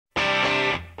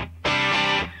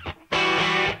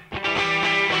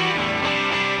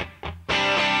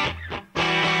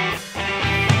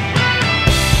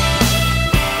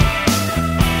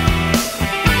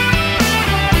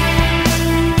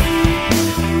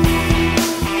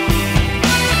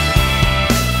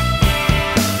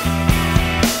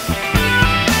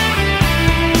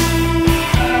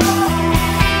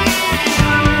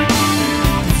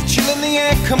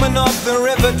the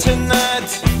river tonight.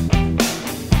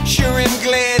 Sure am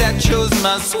glad I chose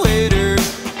my sweater.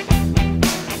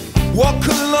 Walk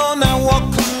alone, I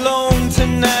walk alone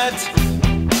tonight.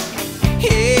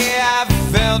 Yeah, I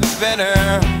felt better,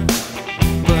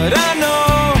 but I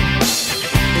know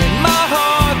in my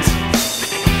heart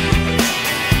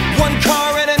one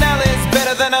car in an alley is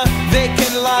better than a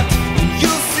vacant lot. And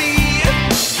you'll see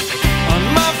on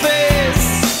my face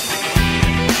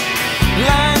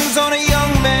lines on a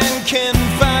young man can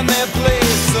find their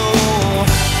place. So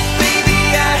baby,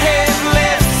 I have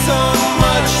left so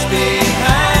much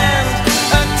behind.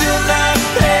 I do not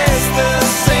pass the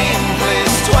same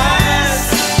place twice.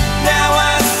 Now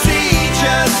I see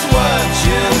just what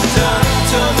you've done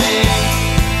to me.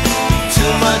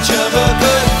 Too much of a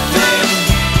good thing.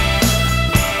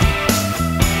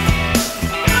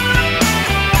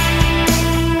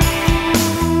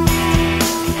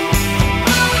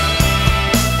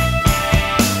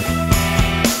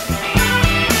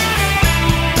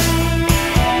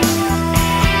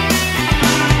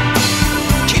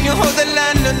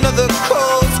 Another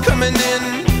call's coming in.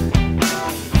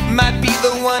 Might be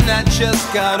the one I just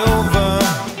got over.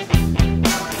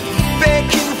 Back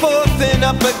and forth and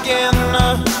up again.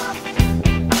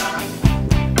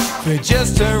 For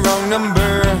just a wrong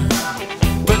number.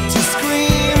 But to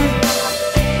scream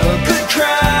a good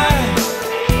cry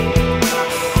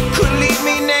could leave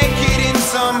me naked in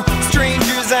some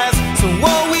stranger's eyes. So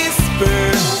I'll whisper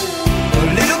a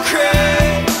little cry.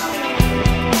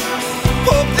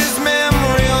 Hope this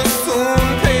memory will soon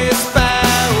pass by.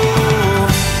 Oh,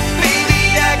 baby,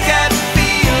 I got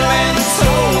feelings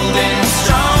old and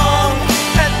strong.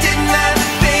 I did not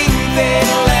think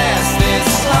they'd last this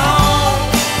long.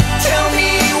 Tell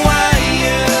me why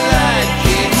your light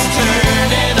keeps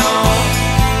turning on.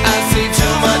 I see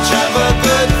too much of a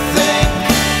good thing.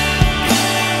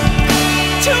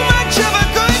 Too much of a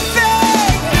good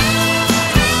thing.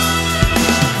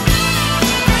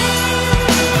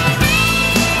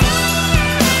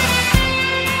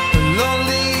 A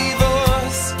lonely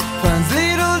voice finds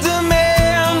little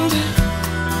demand.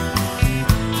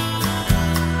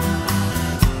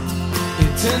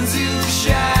 It turns you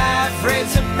shy, afraid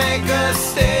to make a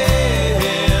stand.